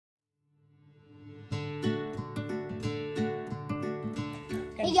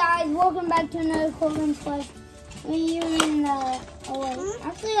Hey guys, welcome back to another Corbin Plus. We're in the,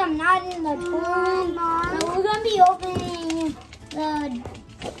 actually I'm not in the toy. No, we're going to be opening the,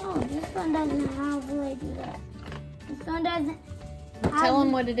 this one doesn't have, where do I do that? This one doesn't have. Tell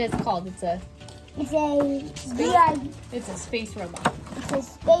them what it is called. It's a space robot. It's a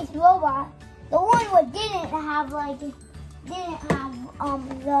space robot. The one what didn't have the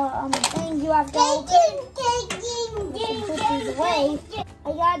things you have to open. Put these away.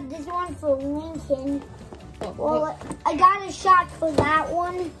 I got this one for Lincoln. Well, I got a shot for that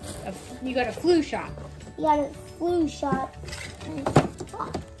one. You got a flu shot. You got a flu shot.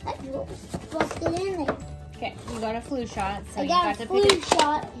 Oh, that's busted in there. Okay, you got a flu shot. So I got a flu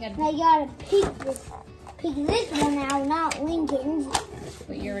shot, and I got to pick this one out, not Lincoln's.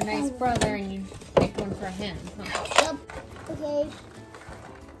 But you're a nice brother, and you picked one for him, huh? Yep. Okay.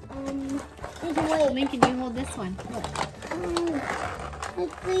 Wait. Lincoln, you hold this one. Look.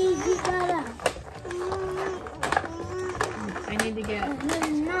 Let's please get that out. I need to get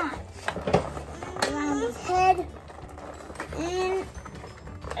Not around his head and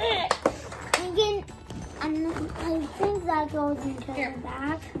again, I think that goes into the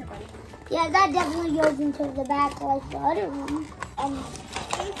back. Yeah, that definitely goes into the back like the other one.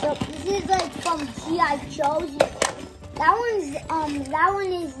 So this is like from G.I. Joe's. That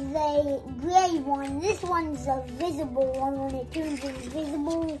one is the gray one. This one's a visible one when it turns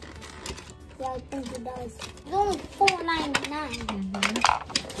invisible. Yeah, I think it does. It's only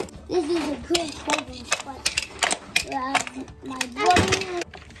 $4.99. This is a good Corbin but my brother.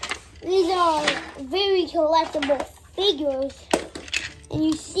 These are very collectible figures, and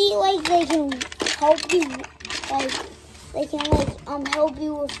you see, like they can help you, help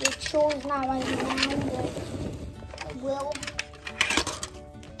you with your chores. Not right now, but I will.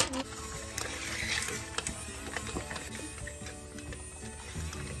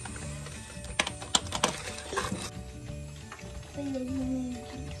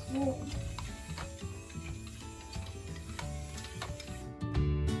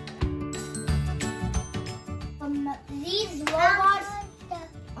 These robots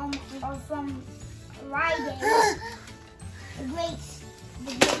are from Friday. The great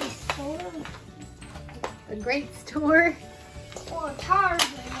store. the great store. Or Target,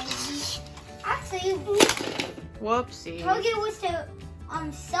 maybe. Actually, Whoopsie. Target was to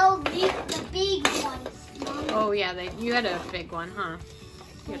sell the big ones. Mom. Oh yeah, you had a big one, huh?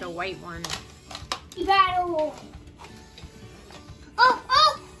 You had a white one. Battle.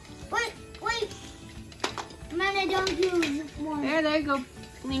 Oh! Wait. Man, I don't use one. There you go.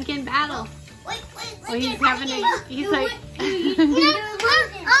 Lincoln battle. Wait. Oh, he's having a, he's like, he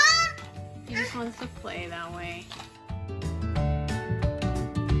just wants to play that way.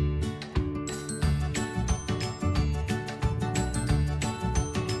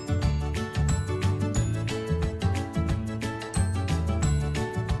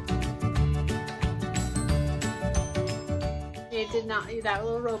 It did not, that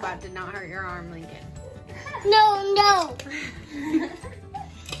little robot did not hurt your arm, Lincoln. No.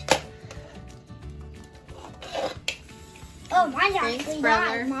 Oh, mine's actually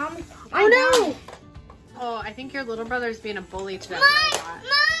brother. died, Mom. Oh no! Oh, I think your little brother's being a bully to that robot.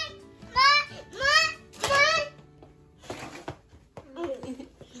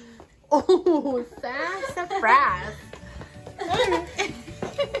 Oh, sassafras.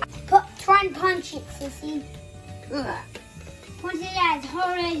 Try and punch it, sissy. Punch it as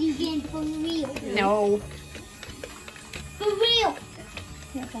hard as you can for real. No. For real.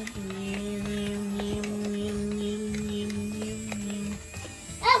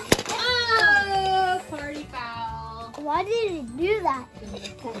 Oh, party foul. Why did it do that?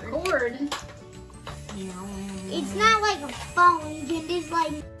 Cord. It's not like a phone. You can just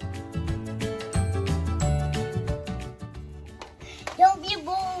like. Don't be a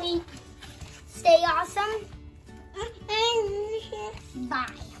bully. Stay awesome.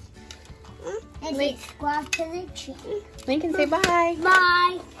 Bye. And subscribe to the channel. Lincoln, say bye.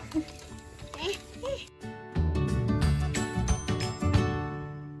 Bye.